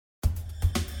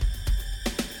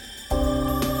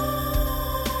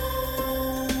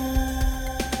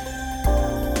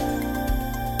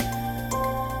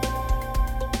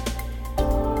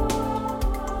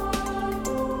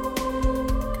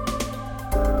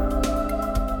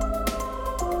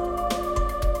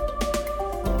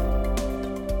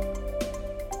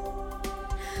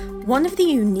One of the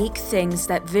unique things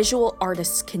that visual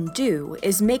artists can do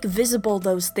is make visible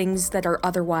those things that are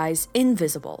otherwise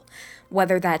invisible,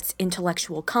 whether that's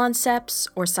intellectual concepts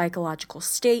or psychological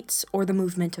states or the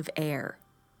movement of air.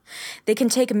 They can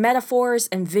take metaphors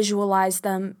and visualize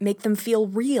them, make them feel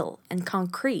real and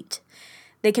concrete.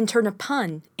 They can turn a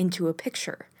pun into a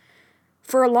picture.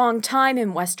 For a long time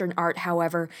in Western art,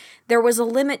 however, there was a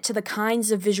limit to the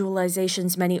kinds of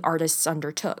visualizations many artists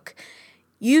undertook.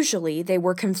 Usually, they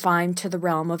were confined to the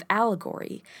realm of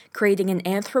allegory, creating an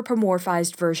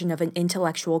anthropomorphized version of an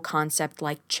intellectual concept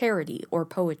like charity or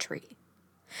poetry.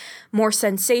 More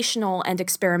sensational and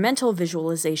experimental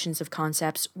visualizations of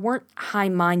concepts weren't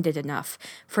high-minded enough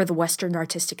for the Western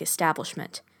artistic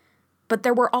establishment. But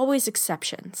there were always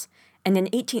exceptions, and in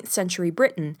 18th century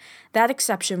Britain, that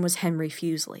exception was Henry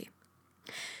Fuseli.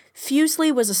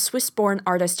 Fuseli was a Swiss-born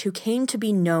artist who came to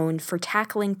be known for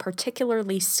tackling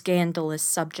particularly scandalous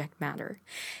subject matter.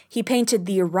 He painted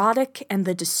the erotic and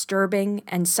the disturbing,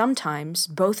 and sometimes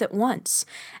both at once,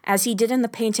 as he did in the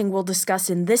painting we'll discuss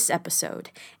in this episode,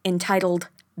 entitled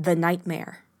The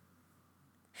Nightmare.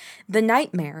 The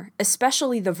Nightmare,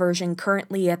 especially the version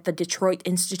currently at the Detroit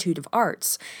Institute of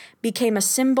Arts, became a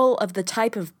symbol of the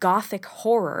type of Gothic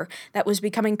horror that was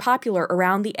becoming popular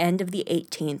around the end of the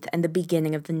 18th and the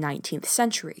beginning of the 19th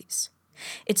centuries.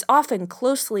 It's often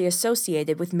closely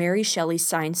associated with Mary Shelley's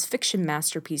science fiction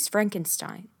masterpiece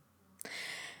Frankenstein.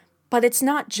 But it's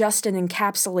not just an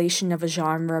encapsulation of a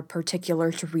genre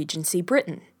particular to Regency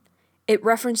Britain. It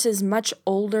references much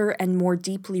older and more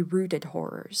deeply rooted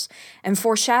horrors, and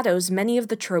foreshadows many of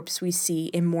the tropes we see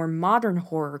in more modern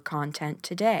horror content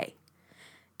today.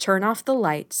 Turn off the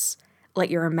lights, let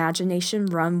your imagination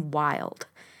run wild,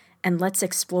 and let's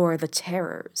explore the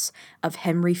terrors of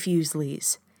Henry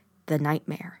Fuseli's The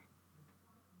Nightmare.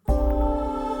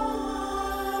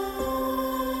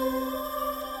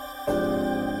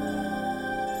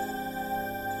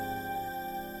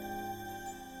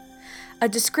 A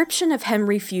description of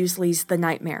Henry Fuseli's The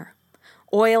Nightmare.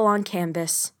 Oil on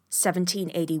canvas,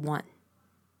 1781.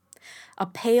 A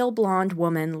pale blonde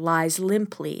woman lies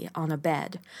limply on a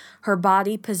bed, her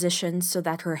body positioned so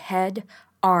that her head,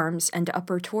 arms, and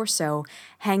upper torso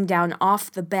hang down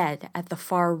off the bed at the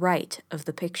far right of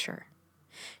the picture.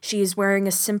 She is wearing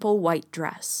a simple white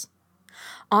dress.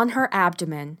 On her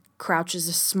abdomen crouches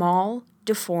a small,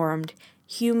 deformed,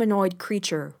 humanoid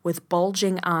creature with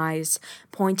bulging eyes,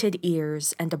 pointed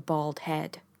ears, and a bald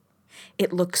head.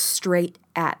 It looks straight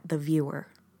at the viewer.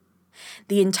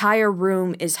 The entire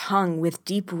room is hung with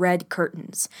deep red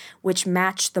curtains, which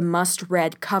match the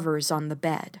must-red covers on the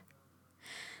bed.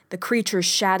 The creature's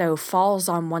shadow falls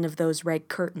on one of those red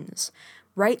curtains,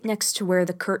 right next to where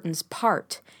the curtains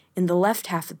part, in the left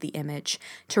half of the image,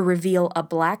 to reveal a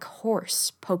black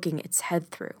horse poking its head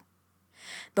through.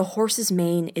 The horse's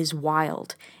mane is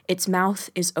wild, its mouth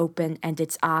is open, and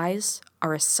its eyes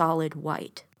are a solid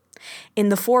white. In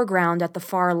the foreground at the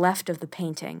far left of the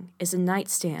painting is a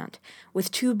nightstand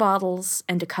with 2 bottles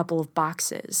and a couple of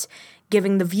boxes,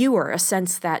 giving the viewer a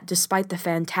sense that, despite the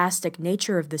fantastic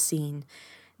nature of the scene,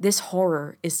 this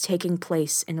horror is taking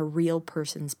place in a real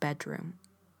person's bedroom.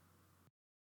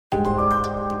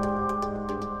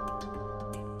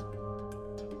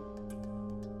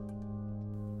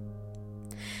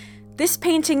 This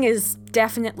painting is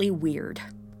definitely weird.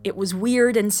 It was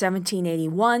weird in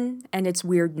 1781, and it's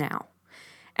weird now.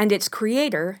 And its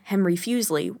creator, Henry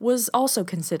Fuseli, was also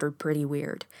considered pretty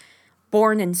weird.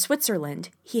 Born in Switzerland,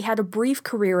 he had a brief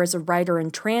career as a writer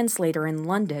and translator in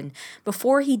London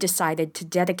before he decided to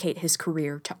dedicate his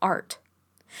career to art.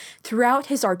 Throughout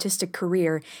his artistic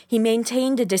career, he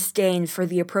maintained a disdain for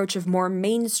the approach of more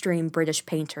mainstream British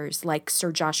painters like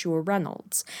Sir Joshua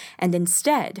Reynolds, and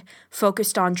instead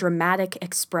focused on dramatic,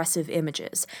 expressive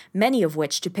images, many of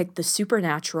which depict the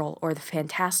supernatural or the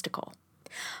fantastical.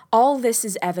 All this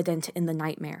is evident in The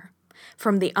Nightmare.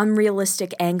 From the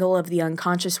unrealistic angle of the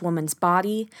unconscious woman's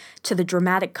body, to the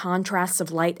dramatic contrasts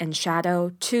of light and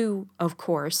shadow, to, of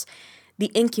course, the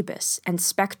incubus and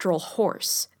spectral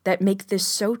horse that make this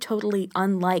so totally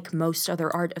unlike most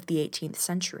other art of the 18th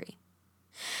century.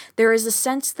 There is a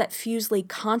sense that Fuseli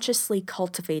consciously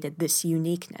cultivated this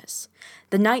uniqueness.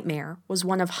 The Nightmare was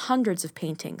one of hundreds of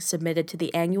paintings submitted to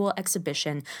the annual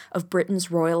exhibition of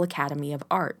Britain's Royal Academy of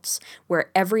Arts,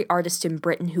 where every artist in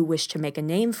Britain who wished to make a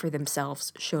name for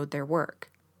themselves showed their work.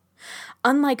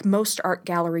 Unlike most art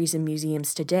galleries and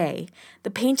museums today,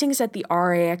 the paintings at the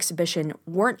RA exhibition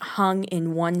weren't hung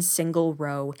in one single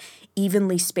row,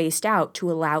 evenly spaced out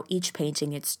to allow each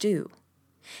painting its due.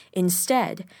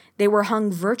 Instead, they were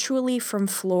hung virtually from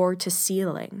floor to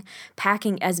ceiling,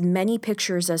 packing as many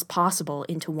pictures as possible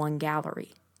into one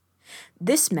gallery.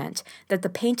 This meant that the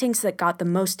paintings that got the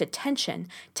most attention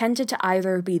tended to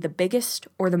either be the biggest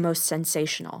or the most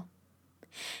sensational.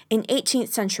 In 18th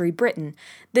century Britain,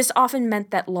 this often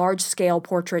meant that large-scale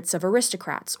portraits of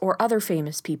aristocrats or other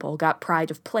famous people got pride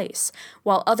of place,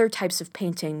 while other types of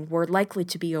painting were likely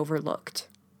to be overlooked.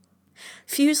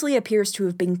 Fuseli appears to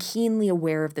have been keenly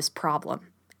aware of this problem,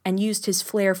 and used his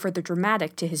flair for the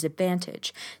dramatic to his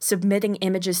advantage, submitting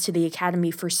images to the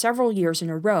Academy for several years in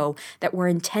a row that were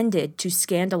intended to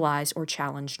scandalize or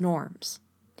challenge norms.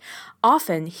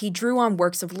 Often, he drew on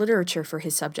works of literature for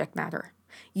his subject matter,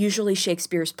 usually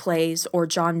Shakespeare's plays or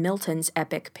John Milton's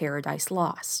epic Paradise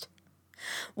Lost.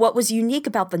 What was unique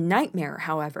about The Nightmare,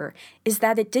 however, is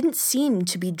that it didn't seem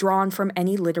to be drawn from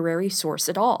any literary source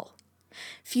at all.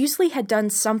 Fuseli had done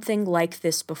something like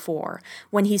this before,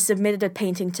 when he submitted a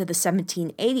painting to the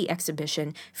 1780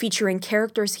 exhibition featuring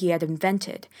characters he had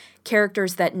invented,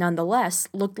 characters that nonetheless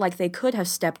looked like they could have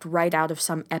stepped right out of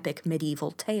some epic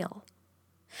medieval tale.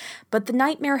 But The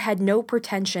Nightmare had no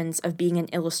pretensions of being an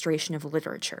illustration of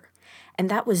literature, and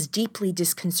that was deeply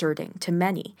disconcerting to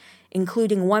many,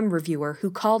 including one reviewer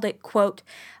who called it, quote,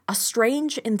 a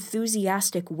strange,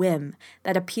 enthusiastic whim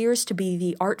that appears to be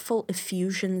the artful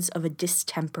effusions of a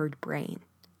distempered brain,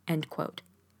 end quote.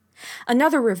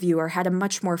 Another reviewer had a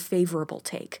much more favorable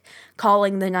take,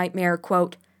 calling The Nightmare,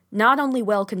 quote, not only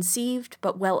well conceived,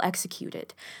 but well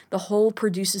executed. The whole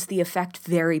produces the effect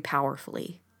very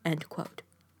powerfully, end quote.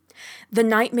 The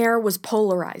Nightmare was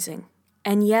polarizing,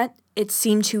 and yet it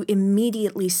seemed to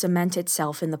immediately cement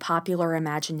itself in the popular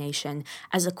imagination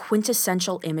as a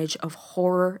quintessential image of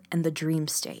horror and the dream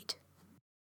state.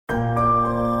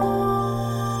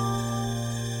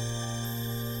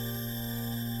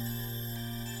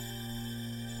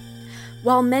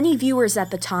 While many viewers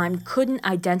at the time couldn't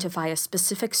identify a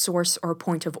specific source or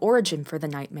point of origin for The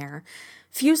Nightmare,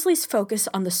 Fuseli's focus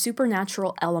on the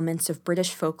supernatural elements of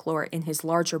British folklore in his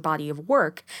larger body of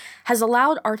work has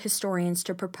allowed art historians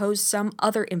to propose some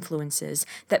other influences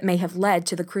that may have led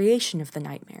to the creation of The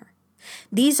Nightmare.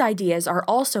 These ideas are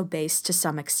also based, to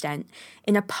some extent,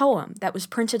 in a poem that was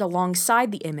printed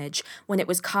alongside the image when it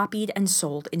was copied and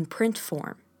sold in print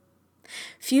form.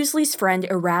 Fuseli's friend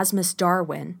Erasmus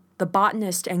Darwin, the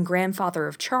botanist and grandfather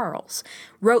of Charles,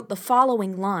 wrote the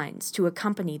following lines to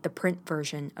accompany the print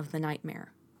version of The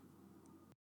Nightmare.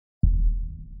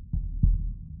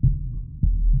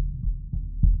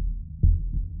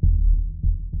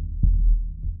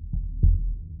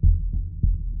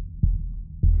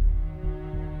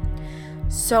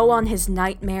 So on his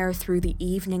nightmare through the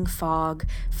evening fog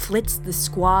flits the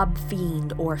squab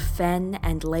fiend o'er fen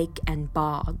and lake and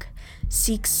bog,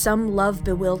 seeks some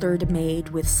love-bewildered maid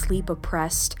with sleep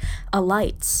oppressed,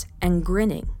 alights, and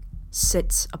grinning,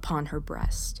 sits upon her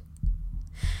breast.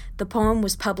 The poem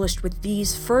was published with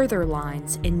these further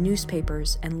lines in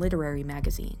newspapers and literary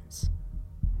magazines.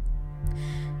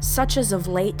 Such as of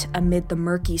late amid the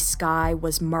murky sky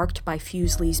was marked by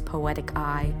Fuseli's poetic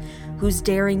eye, whose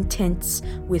daring tints,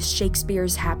 with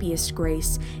Shakespeare's happiest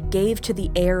grace, gave to the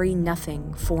airy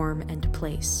nothing form and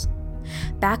place.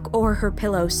 Back o'er her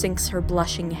pillow sinks her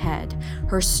blushing head,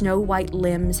 her snow-white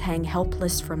limbs hang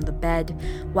helpless from the bed,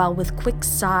 while with quick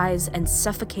sighs and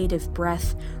suffocative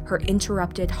breath, her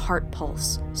interrupted heart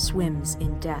pulse swims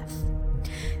in death.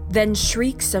 Then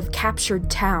shrieks of captured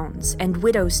towns and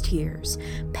widows' tears,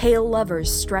 pale lovers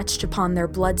stretched upon their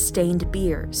blood-stained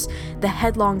biers, the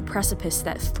headlong precipice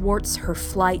that thwarts her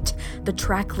flight, the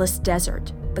trackless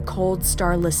desert, the cold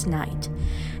starless night,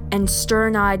 and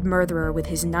stern-eyed murderer with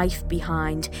his knife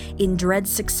behind, in dread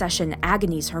succession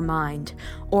agonies her mind,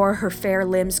 o'er her fair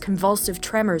limbs convulsive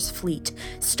tremors fleet,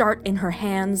 start in her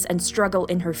hands and struggle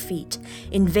in her feet.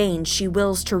 In vain she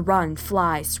wills to run,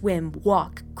 fly, swim,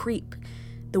 walk, creep.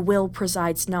 The will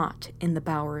presides not in the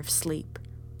bower of sleep.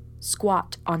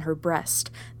 Squat on her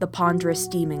breast, the ponderous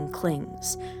demon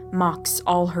clings, mocks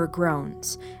all her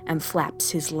groans, and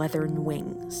flaps his leathern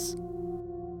wings.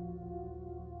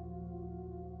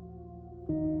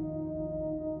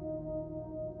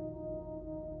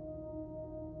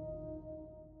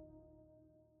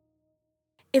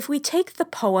 If we take the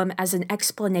poem as an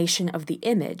explanation of the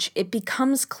image, it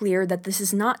becomes clear that this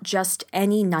is not just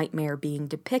any nightmare being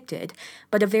depicted,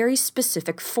 but a very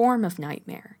specific form of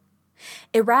nightmare.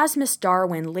 Erasmus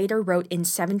Darwin later wrote in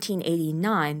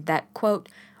 1789 that, quote,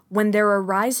 when there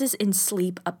arises in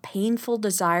sleep a painful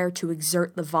desire to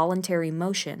exert the voluntary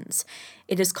motions,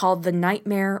 it is called the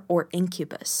nightmare or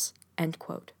incubus, end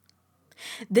quote.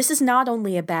 This is not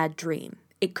only a bad dream.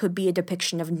 It could be a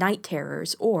depiction of night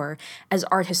terrors or, as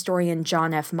art historian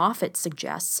John F. Moffat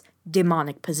suggests,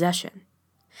 demonic possession.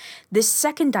 This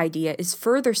second idea is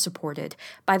further supported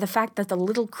by the fact that the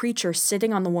little creature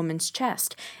sitting on the woman's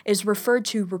chest is referred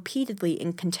to repeatedly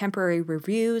in contemporary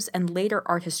reviews and later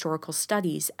art historical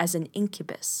studies as an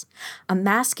incubus, a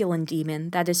masculine demon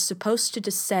that is supposed to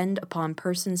descend upon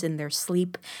persons in their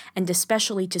sleep and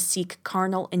especially to seek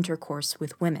carnal intercourse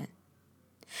with women.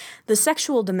 The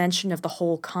sexual dimension of the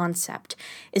whole concept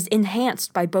is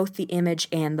enhanced by both the image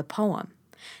and the poem.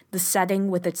 The setting,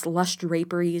 with its lush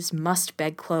draperies, mussed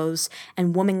bedclothes,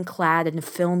 and woman clad in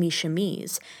filmy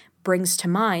chemise, brings to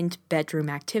mind bedroom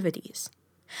activities.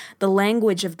 The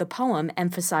language of the poem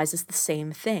emphasizes the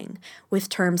same thing, with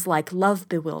terms like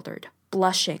love-bewildered,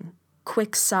 blushing,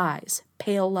 quick sighs,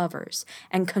 pale lovers,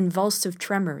 and convulsive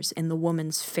tremors in the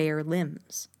woman's fair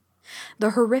limbs.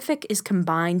 The horrific is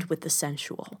combined with the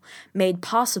sensual, made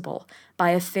possible by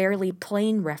a fairly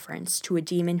plain reference to a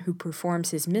demon who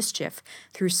performs his mischief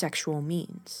through sexual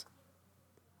means.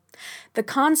 The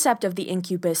concept of the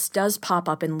incubus does pop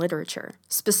up in literature,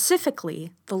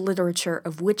 specifically the literature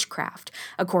of witchcraft,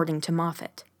 according to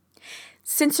Moffat.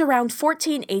 Since around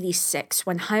 1486,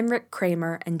 when Heinrich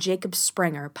Kramer and Jacob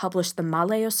Sprenger published the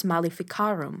Malleus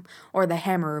Maleficarum, or the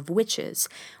Hammer of Witches,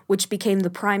 which became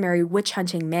the primary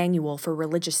witch-hunting manual for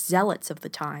religious zealots of the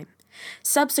time,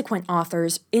 subsequent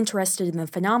authors interested in the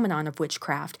phenomenon of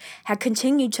witchcraft had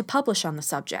continued to publish on the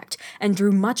subject and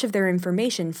drew much of their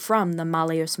information from the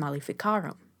Malleus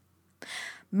Maleficarum.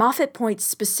 Moffat points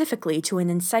specifically to an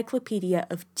encyclopedia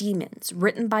of demons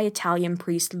written by Italian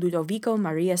priest Ludovico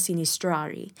Maria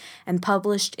Sinistrari and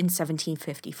published in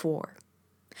 1754.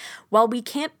 While we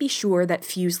can't be sure that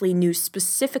Fuseli knew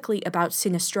specifically about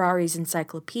Sinistrari's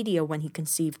encyclopedia when he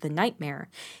conceived the nightmare,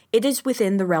 it is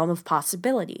within the realm of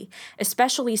possibility,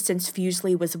 especially since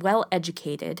Fuseli was well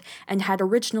educated and had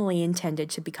originally intended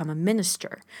to become a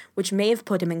minister, which may have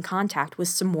put him in contact with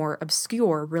some more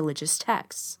obscure religious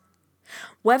texts.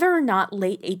 Whether or not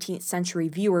late 18th century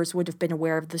viewers would have been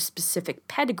aware of the specific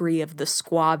pedigree of the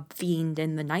squab fiend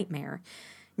in the nightmare,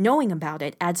 knowing about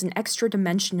it adds an extra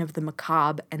dimension of the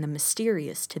macabre and the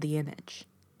mysterious to the image.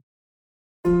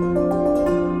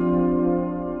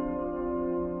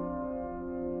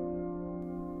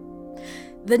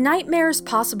 The nightmare's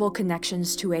possible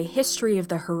connections to a history of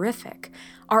the horrific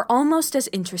are almost as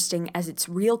interesting as its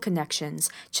real connections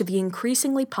to the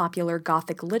increasingly popular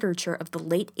Gothic literature of the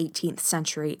late 18th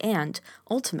century and,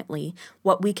 ultimately,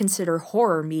 what we consider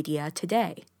horror media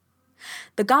today.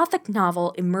 The Gothic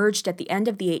novel emerged at the end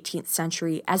of the 18th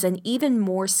century as an even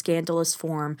more scandalous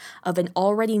form of an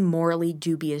already morally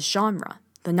dubious genre,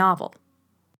 the novel.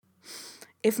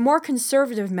 If more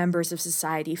conservative members of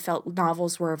society felt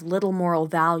novels were of little moral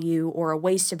value or a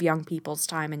waste of young people's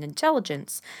time and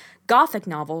intelligence, Gothic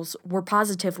novels were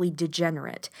positively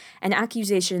degenerate, an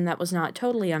accusation that was not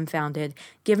totally unfounded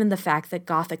given the fact that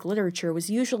Gothic literature was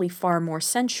usually far more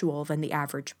sensual than the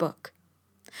average book.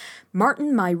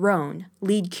 Martin Myrone,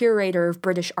 lead curator of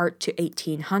British art to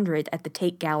 1800 at the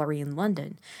Tate Gallery in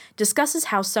London, discusses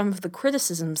how some of the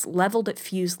criticisms leveled at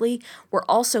Fuseli were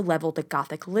also leveled at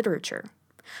Gothic literature.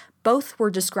 Both were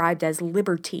described as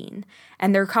libertine,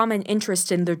 and their common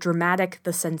interest in the dramatic,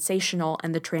 the sensational,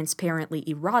 and the transparently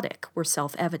erotic were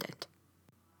self-evident.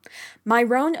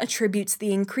 Myrone attributes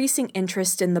the increasing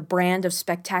interest in the brand of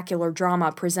spectacular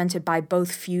drama presented by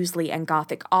both Fuseli and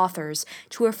Gothic authors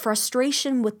to a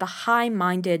frustration with the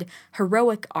high-minded,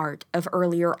 heroic art of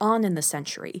earlier on in the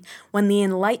century, when the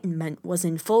Enlightenment was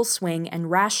in full swing and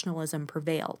rationalism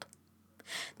prevailed.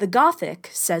 The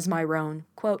Gothic, says Myrone,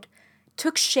 quote,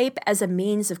 took shape as a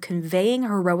means of conveying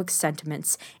heroic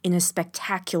sentiments in a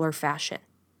spectacular fashion,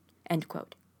 end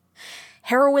quote.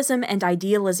 Heroism and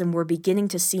idealism were beginning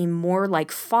to seem more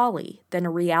like folly than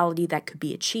a reality that could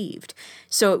be achieved,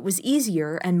 so it was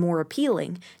easier and more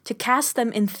appealing to cast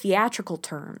them in theatrical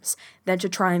terms than to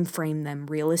try and frame them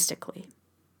realistically.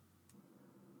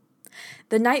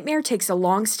 The nightmare takes a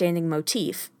long-standing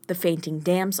motif, the fainting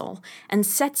damsel, and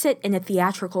sets it in a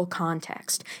theatrical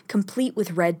context, complete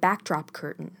with red backdrop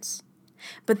curtains.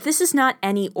 But this is not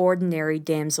any ordinary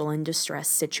damsel in distress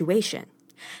situation.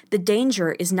 The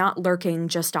danger is not lurking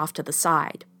just off to the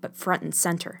side, but front and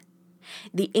center.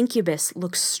 The incubus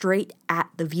looks straight at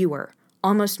the viewer,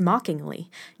 almost mockingly,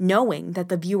 knowing that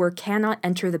the viewer cannot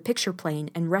enter the picture plane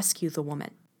and rescue the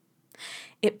woman.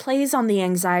 It plays on the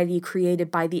anxiety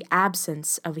created by the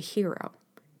absence of a hero,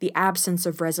 the absence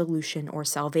of resolution or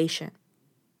salvation.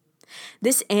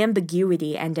 This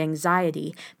ambiguity and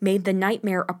anxiety made the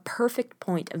nightmare a perfect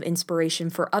point of inspiration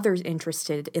for others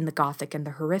interested in the Gothic and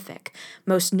the horrific,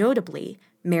 most notably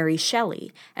Mary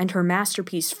Shelley and her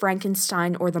masterpiece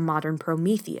Frankenstein or the Modern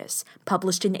Prometheus,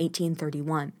 published in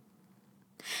 1831.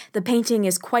 The painting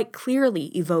is quite clearly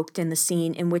evoked in the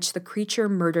scene in which the creature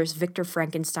murders Victor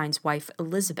Frankenstein's wife,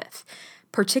 Elizabeth,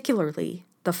 particularly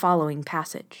the following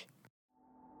passage.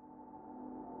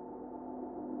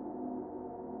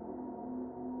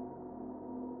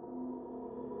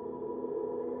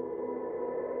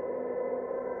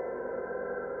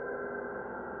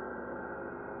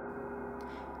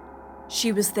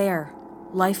 She was there,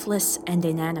 lifeless and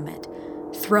inanimate,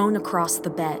 thrown across the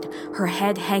bed, her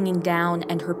head hanging down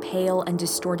and her pale and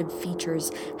distorted features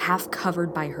half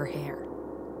covered by her hair.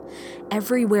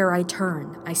 Everywhere I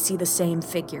turn, I see the same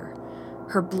figure,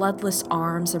 her bloodless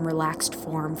arms and relaxed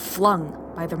form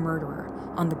flung by the murderer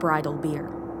on the bridal bier.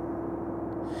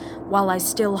 While I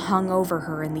still hung over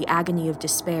her in the agony of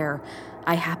despair,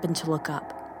 I happened to look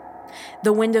up.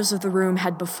 The windows of the room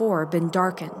had before been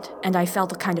darkened, and I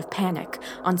felt a kind of panic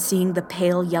on seeing the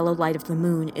pale yellow light of the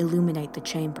moon illuminate the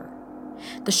chamber.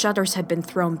 The shutters had been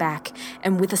thrown back,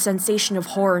 and with a sensation of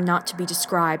horror not to be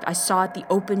described, I saw at the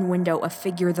open window a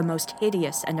figure the most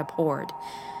hideous and abhorred.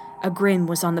 A grin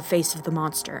was on the face of the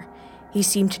monster. He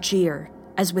seemed to jeer,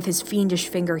 as with his fiendish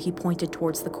finger he pointed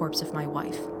towards the corpse of my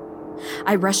wife.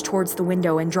 I rushed towards the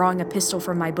window and, drawing a pistol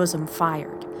from my bosom,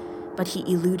 fired. But he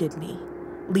eluded me,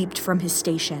 leaped from his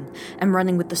station, and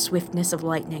running with the swiftness of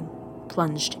lightning,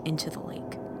 plunged into the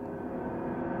lake.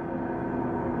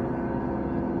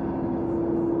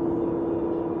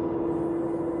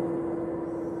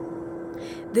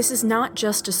 This is not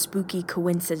just a spooky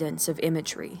coincidence of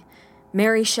imagery.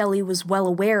 Mary Shelley was well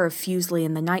aware of Fuseli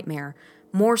in the nightmare,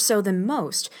 more so than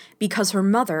most, because her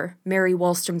mother, Mary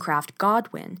Wollstonecraft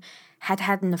Godwin, had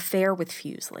had an affair with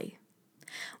Fuseli.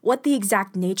 What the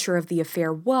exact nature of the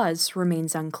affair was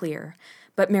remains unclear,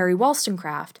 but Mary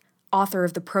Wollstonecraft, author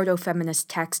of the proto-feminist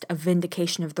text A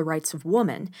Vindication of the Rights of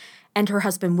Woman, and her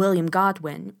husband William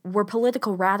Godwin were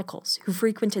political radicals who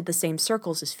frequented the same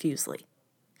circles as Fuseli.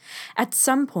 At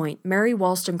some point, Mary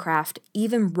Wollstonecraft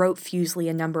even wrote Fuseli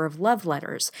a number of love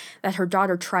letters that her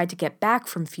daughter tried to get back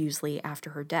from Fuseli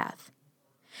after her death.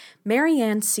 Mary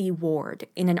Ann C. Ward,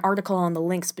 in an article on the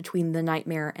links between The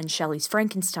Nightmare and Shelley's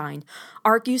Frankenstein,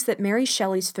 argues that Mary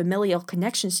Shelley's familial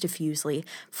connections to Fuseli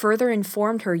further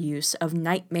informed her use of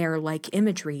nightmare-like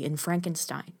imagery in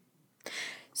Frankenstein.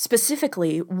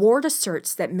 Specifically, Ward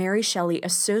asserts that Mary Shelley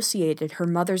associated her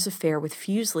mother's affair with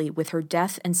Fuseli with her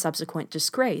death and subsequent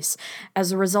disgrace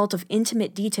as a result of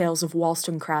intimate details of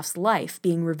Wollstonecraft's life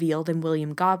being revealed in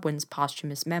William Godwin's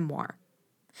posthumous memoir.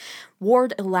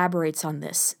 Ward elaborates on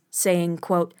this, saying,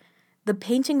 quote, "The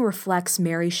painting reflects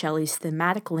Mary Shelley's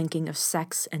thematic linking of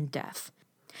sex and death.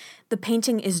 The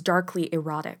painting is darkly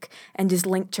erotic and is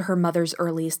linked to her mother's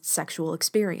earliest sexual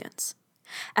experience.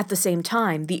 At the same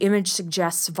time, the image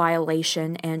suggests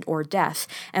violation and or death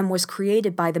and was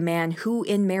created by the man who,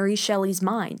 in Mary Shelley's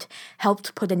mind,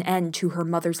 helped put an end to her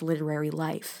mother's literary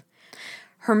life.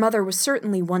 Her mother was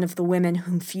certainly one of the women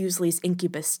whom Fuseli's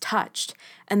incubus touched,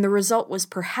 and the result was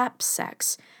perhaps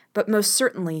sex, but most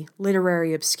certainly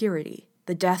literary obscurity,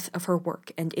 the death of her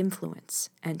work and influence."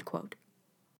 End quote.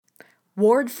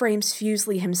 Ward frames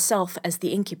Fuseli himself as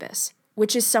the incubus,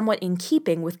 which is somewhat in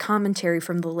keeping with commentary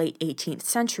from the late 18th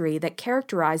century that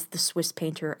characterized the Swiss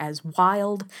painter as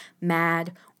wild,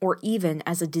 mad, or even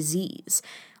as a disease.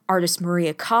 Artist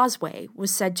Maria Cosway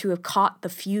was said to have caught the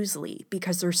Fuseli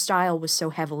because their style was so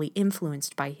heavily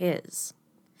influenced by his.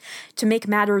 To make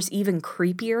matters even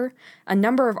creepier, a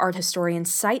number of art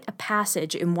historians cite a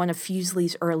passage in one of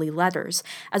Fuseli's early letters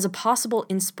as a possible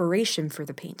inspiration for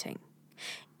the painting.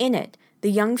 In it,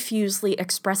 the young Fuseli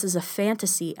expresses a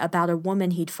fantasy about a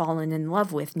woman he'd fallen in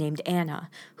love with named Anna,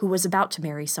 who was about to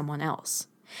marry someone else.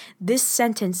 This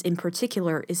sentence in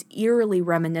particular is eerily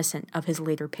reminiscent of his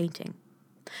later painting.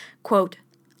 Quote,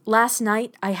 "Last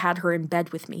night I had her in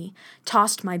bed with me,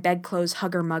 tossed my bedclothes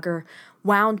hugger-mugger,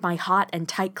 wound my hot and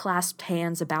tight-clasped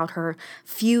hands about her,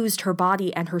 fused her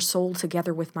body and her soul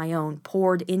together with my own,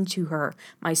 poured into her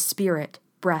my spirit,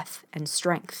 breath, and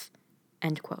strength."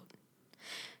 End quote.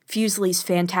 Fuseli's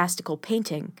fantastical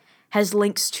painting has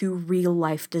links to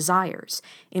real-life desires,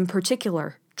 in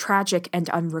particular, tragic and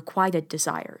unrequited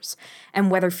desires, and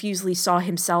whether Fuseli saw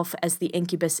himself as the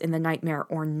incubus in the nightmare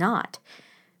or not,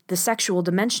 the sexual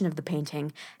dimension of the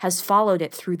painting has followed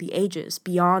it through the ages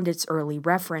beyond its early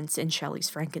reference in Shelley's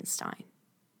Frankenstein.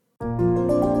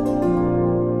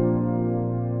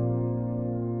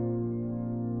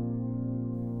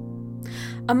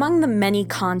 Among the many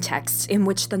contexts in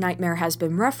which the nightmare has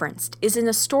been referenced is in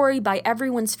a story by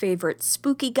everyone's favorite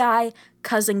spooky guy,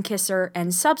 cousin kisser,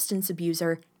 and substance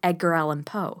abuser, Edgar Allan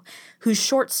Poe, whose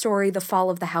short story The Fall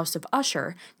of the House of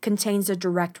Usher contains a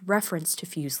direct reference to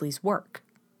Fuseli's work.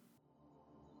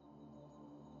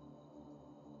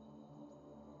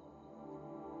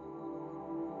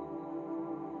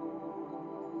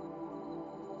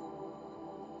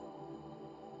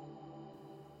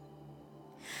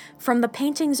 From the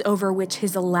paintings over which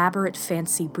his elaborate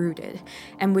fancy brooded,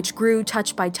 and which grew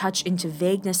touch by touch into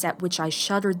vagueness at which I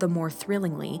shuddered the more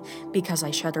thrillingly, because I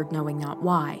shuddered knowing not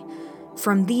why,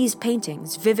 from these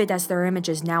paintings, vivid as their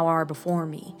images now are before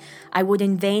me, I would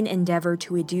in vain endeavor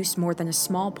to educe more than a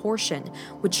small portion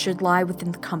which should lie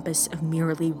within the compass of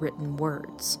merely written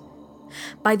words.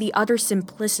 By the utter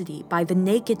simplicity, by the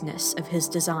nakedness of his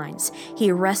designs,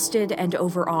 he arrested and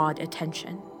overawed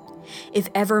attention. If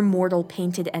ever mortal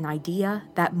painted an idea,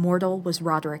 that mortal was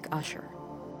Roderick Usher.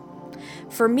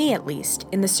 For me, at least,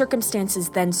 in the circumstances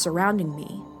then surrounding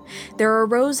me, there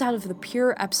arose out of the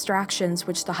pure abstractions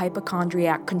which the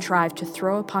hypochondriac contrived to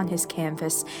throw upon his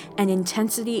canvas an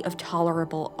intensity of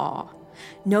tolerable awe,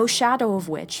 no shadow of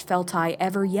which felt I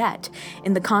ever yet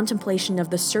in the contemplation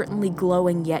of the certainly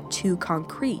glowing yet too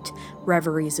concrete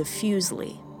reveries of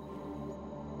Fuseli.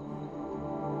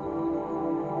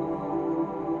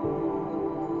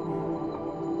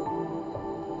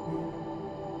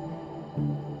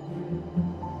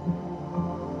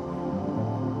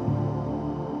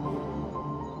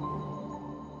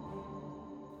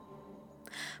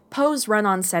 Poe's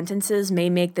run-on sentences may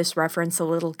make this reference a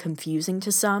little confusing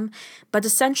to some, but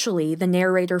essentially the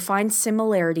narrator finds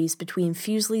similarities between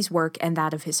Fuseli's work and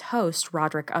that of his host,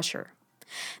 Roderick Usher.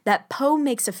 That Poe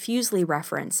makes a Fuseli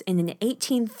reference in an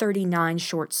 1839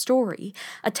 short story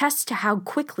attests to how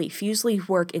quickly Fuseli's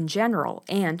work in general,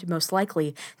 and, most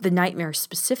likely, The Nightmare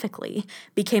specifically,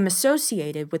 became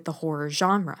associated with the horror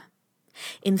genre.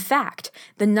 In fact,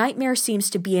 The Nightmare seems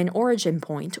to be an origin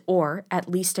point, or at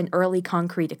least an early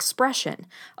concrete expression,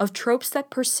 of tropes that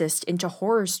persist into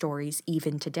horror stories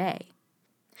even today.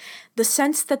 The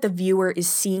sense that the viewer is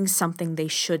seeing something they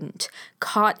shouldn't,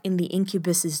 caught in the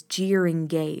incubus's jeering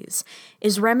gaze,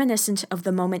 is reminiscent of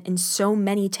the moment in so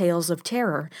many tales of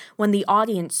terror when the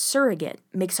audience surrogate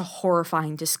makes a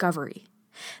horrifying discovery.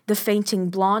 The fainting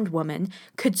blonde woman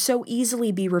could so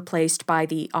easily be replaced by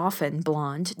the often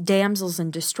blonde damsels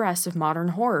in distress of modern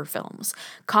horror films,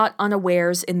 caught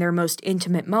unawares in their most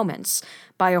intimate moments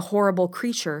by a horrible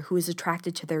creature who is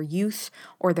attracted to their youth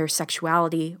or their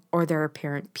sexuality or their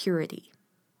apparent purity.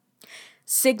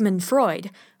 Sigmund Freud,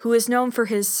 who is known for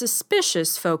his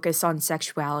suspicious focus on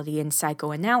sexuality and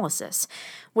psychoanalysis,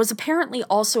 was apparently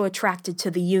also attracted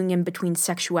to the union between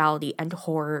sexuality and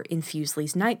horror in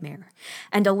Fuseli's Nightmare,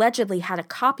 and allegedly had a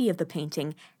copy of the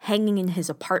painting hanging in his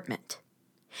apartment.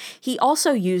 He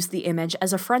also used the image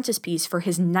as a frontispiece for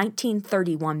his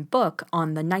 1931 book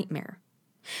on the Nightmare.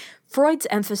 Freud's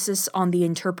emphasis on the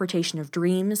interpretation of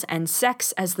dreams and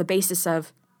sex as the basis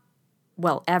of,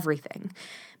 well, everything,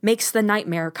 makes the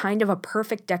Nightmare kind of a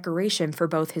perfect decoration for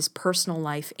both his personal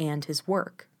life and his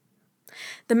work.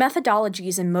 The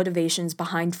methodologies and motivations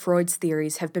behind Freud's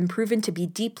theories have been proven to be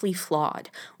deeply flawed,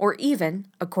 or even,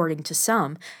 according to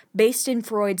some, based in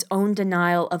Freud's own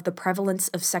denial of the prevalence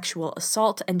of sexual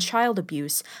assault and child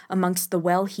abuse amongst the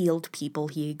well-heeled people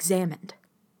he examined.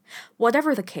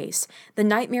 Whatever the case, the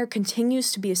Nightmare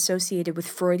continues to be associated with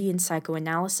Freudian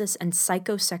psychoanalysis and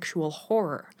psychosexual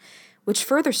horror, which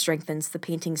further strengthens the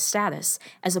painting's status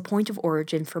as a point of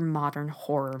origin for modern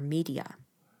horror media.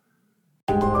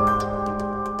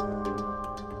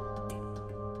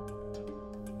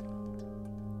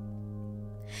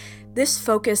 This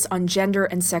focus on gender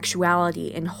and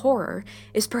sexuality in horror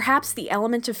is perhaps the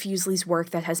element of Fuseli's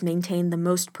work that has maintained the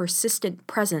most persistent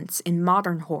presence in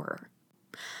modern horror.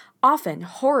 Often,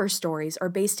 horror stories are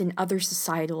based in other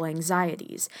societal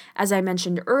anxieties, as I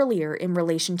mentioned earlier in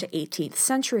relation to 18th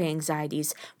century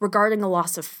anxieties regarding a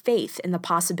loss of faith in the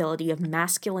possibility of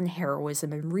masculine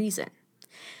heroism and reason.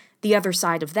 The other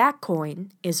side of that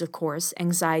coin is, of course,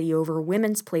 anxiety over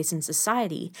women's place in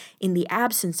society in the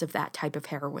absence of that type of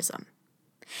heroism.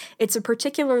 It's a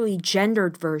particularly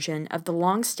gendered version of the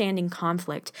long-standing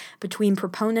conflict between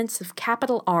proponents of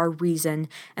capital R reason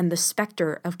and the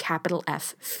specter of capital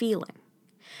F feeling.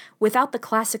 Without the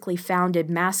classically founded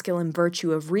masculine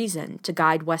virtue of reason to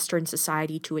guide Western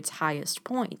society to its highest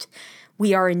point,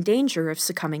 we are in danger of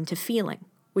succumbing to feeling,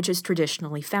 which is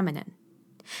traditionally feminine.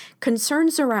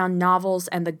 Concerns around novels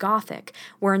and the Gothic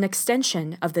were an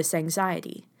extension of this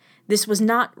anxiety. This was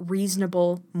not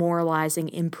reasonable, moralizing,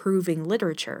 improving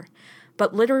literature,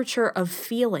 but literature of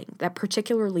feeling that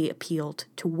particularly appealed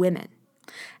to women.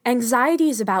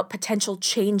 Anxieties about potential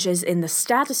changes in the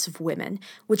status of women,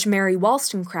 which Mary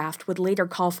Wollstonecraft would later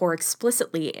call for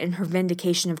explicitly in her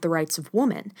Vindication of the Rights of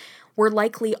Woman, were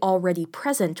likely already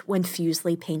present when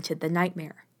Fuseli painted The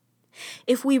Nightmare.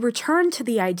 If we return to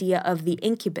the idea of the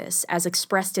incubus as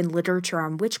expressed in literature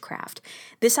on witchcraft,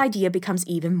 this idea becomes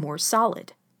even more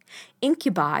solid.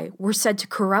 Incubi were said to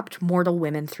corrupt mortal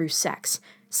women through sex,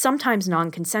 sometimes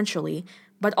non-consensually,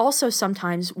 but also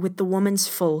sometimes with the woman's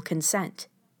full consent.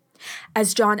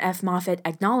 As John F. Moffat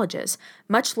acknowledges,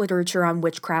 much literature on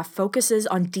witchcraft focuses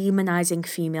on demonizing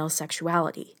female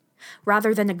sexuality.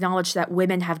 Rather than acknowledge that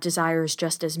women have desires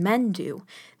just as men do,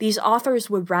 these authors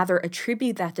would rather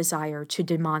attribute that desire to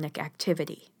demonic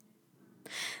activity.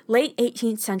 Late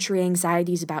 18th century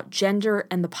anxieties about gender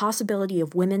and the possibility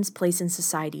of women's place in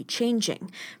society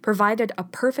changing provided a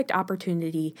perfect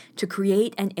opportunity to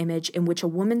create an image in which a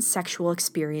woman's sexual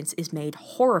experience is made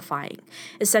horrifying,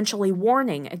 essentially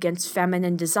warning against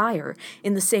feminine desire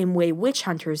in the same way witch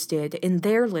hunters did in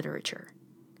their literature.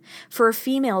 For a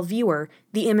female viewer,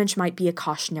 the image might be a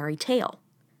cautionary tale,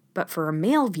 but for a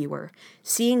male viewer,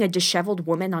 seeing a disheveled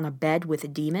woman on a bed with a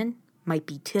demon might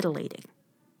be titillating.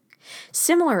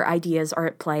 Similar ideas are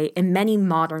at play in many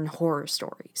modern horror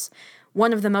stories.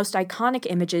 One of the most iconic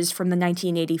images from the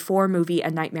 1984 movie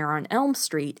A Nightmare on Elm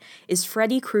Street is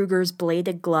Freddy Krueger's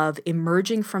bladed glove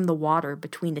emerging from the water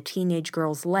between a teenage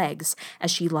girl's legs as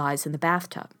she lies in the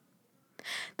bathtub.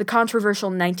 The controversial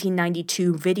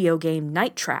 1992 video game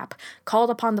Night Trap called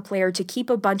upon the player to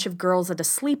keep a bunch of girls at a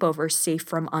sleepover safe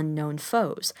from unknown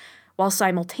foes, while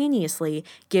simultaneously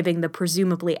giving the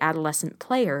presumably adolescent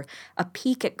player a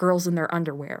peek at girls in their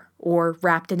underwear or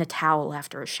wrapped in a towel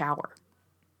after a shower.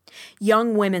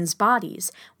 Young women's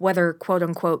bodies, whether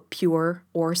quote-unquote pure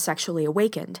or sexually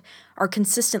awakened, are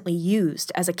consistently used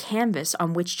as a canvas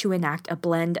on which to enact a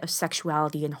blend of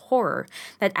sexuality and horror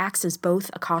that acts as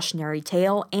both a cautionary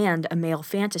tale and a male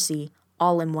fantasy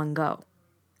all in one go.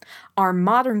 Our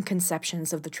modern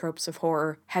conceptions of the tropes of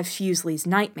horror have Fuseli's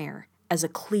Nightmare as a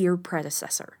clear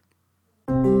predecessor.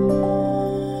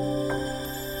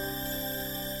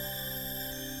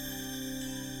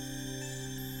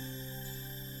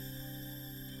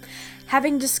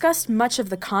 Having discussed much of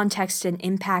the context and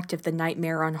impact of the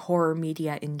nightmare on horror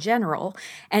media in general,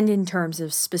 and in terms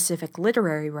of specific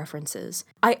literary references,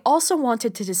 I also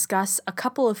wanted to discuss a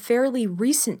couple of fairly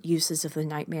recent uses of the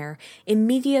nightmare in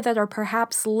media that are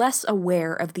perhaps less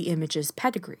aware of the image's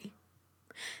pedigree.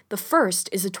 The first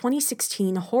is a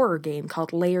 2016 horror game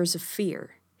called Layers of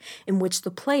Fear, in which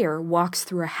the player walks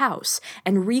through a house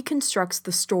and reconstructs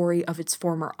the story of its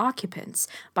former occupants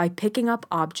by picking up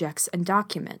objects and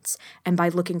documents, and by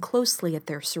looking closely at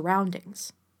their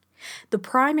surroundings. The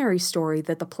primary story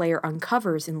that the player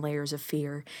uncovers in Layers of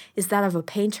Fear is that of a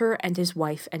painter and his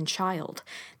wife and child,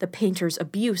 the painter's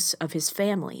abuse of his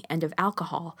family and of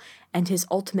alcohol, and his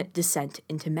ultimate descent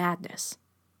into madness.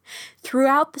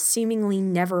 Throughout the seemingly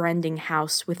never-ending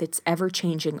house with its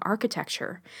ever-changing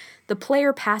architecture, the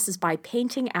player passes by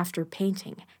painting after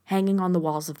painting hanging on the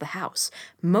walls of the house,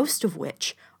 most of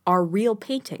which are real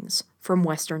paintings from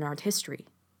Western art history.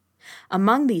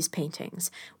 Among these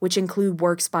paintings, which include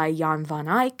works by Jan van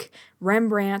Eyck,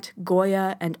 Rembrandt,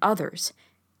 Goya, and others,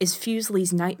 is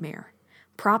Fuseli's Nightmare,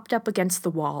 propped up against the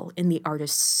wall in the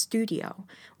artist's studio,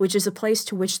 which is a place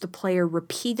to which the player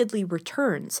repeatedly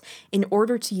returns in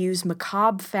order to use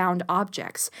macabre found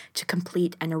objects to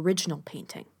complete an original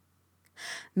painting.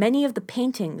 Many of the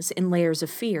paintings in Layers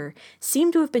of Fear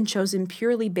seem to have been chosen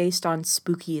purely based on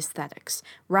spooky aesthetics,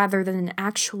 rather than an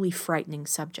actually frightening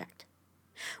subject.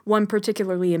 One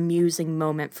particularly amusing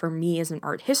moment for me as an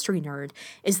art history nerd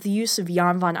is the use of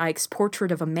Jan van Eyck's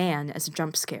portrait of a man as a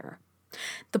jump scare.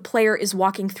 The player is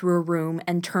walking through a room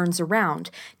and turns around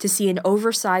to see an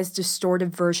oversized,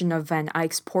 distorted version of Van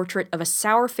Eyck's portrait of a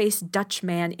sour-faced Dutch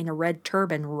man in a red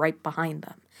turban right behind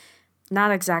them.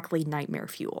 Not exactly nightmare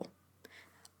fuel.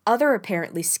 Other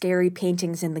apparently scary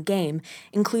paintings in the game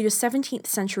include a 17th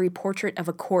century portrait of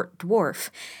a court dwarf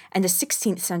and a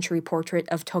 16th century portrait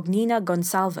of Tognina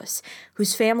Gonçalves,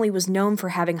 whose family was known for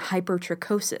having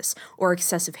hypertrichosis, or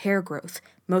excessive hair growth,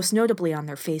 most notably on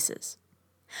their faces.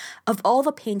 Of all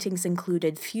the paintings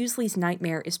included, Fuseli's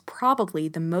Nightmare is probably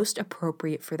the most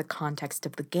appropriate for the context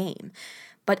of the game,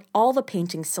 but all the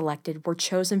paintings selected were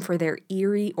chosen for their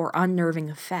eerie or unnerving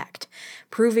effect,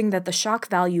 proving that the shock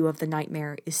value of the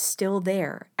nightmare is still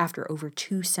there after over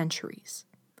 2 centuries.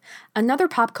 Another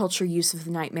pop culture use of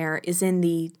the nightmare is in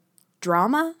the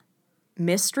drama,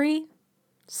 mystery,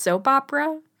 soap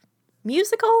opera,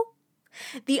 musical?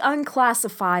 The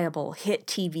unclassifiable hit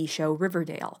TV show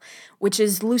Riverdale, which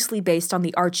is loosely based on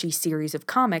the Archie series of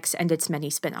comics and its many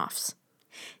spin-offs.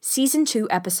 Season 2,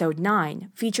 Episode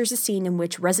 9 features a scene in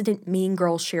which resident mean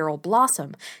girl Cheryl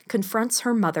Blossom confronts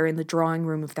her mother in the drawing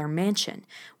room of their mansion,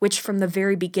 which from the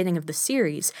very beginning of the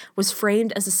series was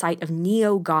framed as a site of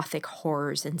neo-Gothic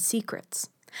horrors and secrets.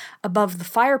 Above the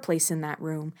fireplace in that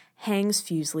room hangs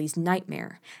Fuseli's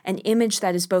nightmare, an image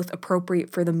that is both appropriate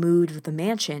for the mood of the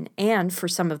mansion and for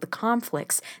some of the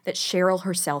conflicts that Cheryl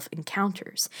herself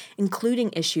encounters,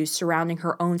 including issues surrounding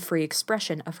her own free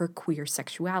expression of her queer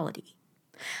sexuality.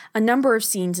 A number of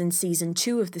scenes in Season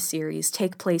 2 of the series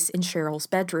take place in Cheryl's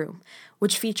bedroom,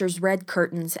 which features red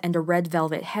curtains and a red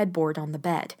velvet headboard on the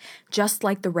bed, just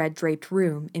like the red draped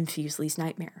room in Fuseli's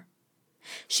nightmare.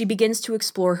 She begins to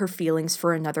explore her feelings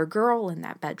for another girl in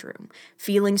that bedroom,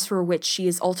 feelings for which she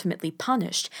is ultimately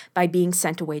punished by being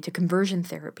sent away to conversion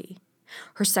therapy.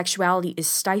 Her sexuality is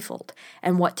stifled,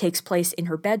 and what takes place in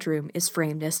her bedroom is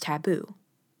framed as taboo.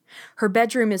 Her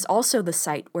bedroom is also the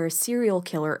site where a serial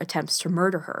killer attempts to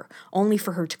murder her, only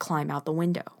for her to climb out the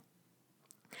window.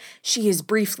 She is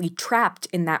briefly trapped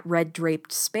in that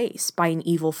red-draped space by an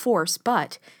evil force,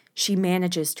 but she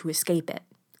manages to escape it.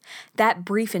 That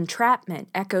brief entrapment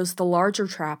echoes the larger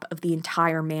trap of the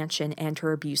entire mansion and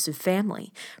her abusive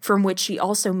family, from which she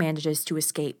also manages to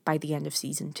escape by the end of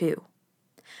Season 2.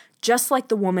 Just like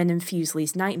the woman in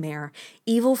Fuseli's nightmare,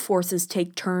 evil forces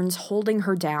take turns holding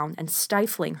her down and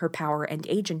stifling her power and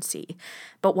agency,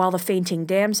 but while the fainting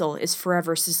damsel is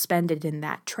forever suspended in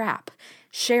that trap,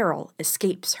 Cheryl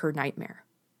escapes her nightmare.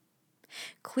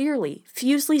 Clearly,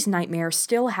 Fuseli's nightmare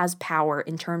still has power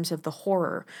in terms of the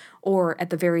horror, or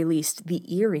at the very least, the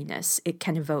eeriness it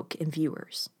can evoke in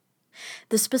viewers.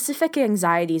 The specific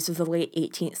anxieties of the late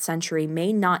 18th century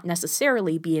may not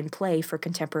necessarily be in play for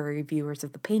contemporary viewers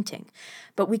of the painting,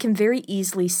 but we can very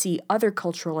easily see other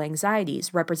cultural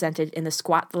anxieties represented in the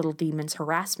squat little demon's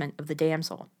harassment of the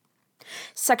damsel.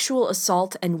 Sexual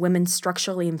assault and women's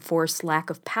structurally enforced lack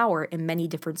of power in many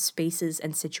different spaces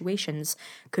and situations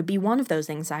could be one of those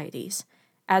anxieties,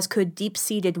 as could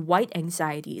deep-seated white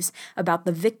anxieties about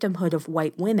the victimhood of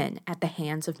white women at the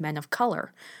hands of men of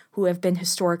color, who have been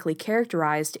historically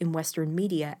characterized in Western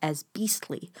media as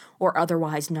beastly or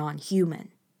otherwise non-human.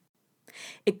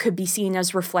 It could be seen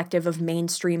as reflective of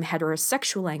mainstream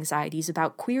heterosexual anxieties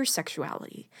about queer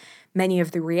sexuality. Many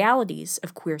of the realities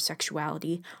of queer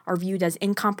sexuality are viewed as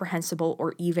incomprehensible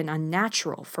or even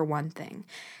unnatural, for one thing,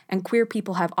 and queer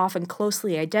people have often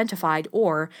closely identified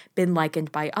or been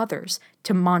likened by others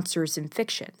to monsters in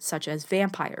fiction, such as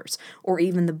vampires, or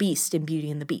even the Beast in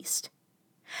Beauty and the Beast.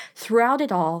 Throughout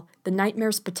it all, the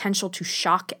nightmare's potential to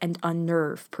shock and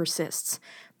unnerve persists,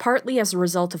 partly as a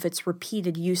result of its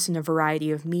repeated use in a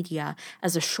variety of media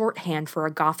as a shorthand for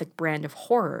a gothic brand of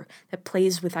horror that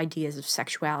plays with ideas of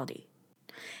sexuality.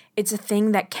 It's a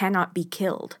thing that cannot be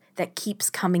killed, that keeps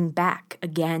coming back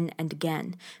again and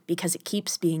again, because it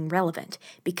keeps being relevant,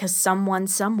 because someone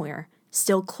somewhere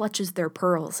still clutches their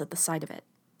pearls at the sight of it.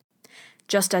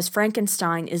 Just as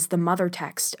Frankenstein is the mother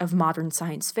text of modern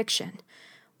science fiction,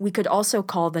 we could also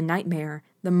call the nightmare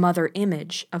the mother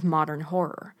image of modern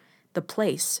horror, the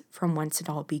place from whence it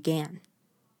all began.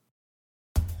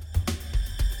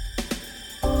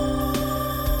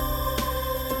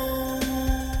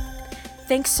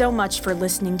 Thanks so much for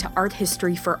listening to Art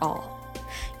History for All.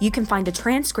 You can find a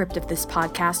transcript of this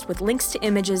podcast with links to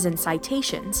images and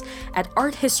citations at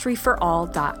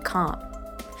arthistoryforall.com.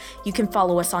 You can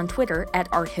follow us on Twitter at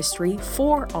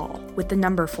arthistoryforall with the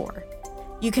number 4.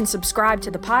 You can subscribe to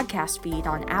the podcast feed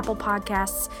on Apple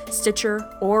Podcasts, Stitcher,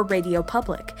 or Radio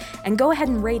Public, and go ahead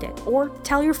and rate it, or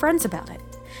tell your friends about it.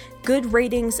 Good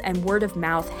ratings and word of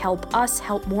mouth help us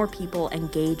help more people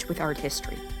engage with art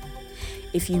history.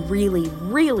 If you really,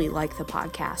 really like the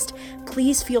podcast,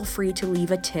 please feel free to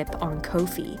leave a tip on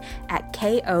Ko-fi at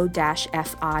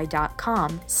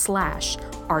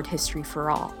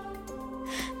ko-fi.com/arthistoryforall.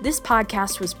 This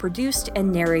podcast was produced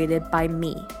and narrated by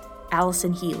me,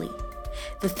 Allison Healy.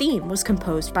 The theme was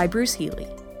composed by Bruce Healy.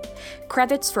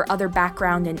 Credits for other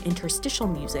background and interstitial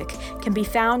music can be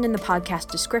found in the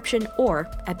podcast description or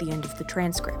at the end of the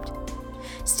transcript.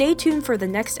 Stay tuned for the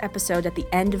next episode at the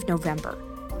end of November,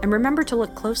 and remember to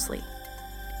look closely.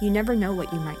 You never know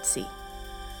what you might see.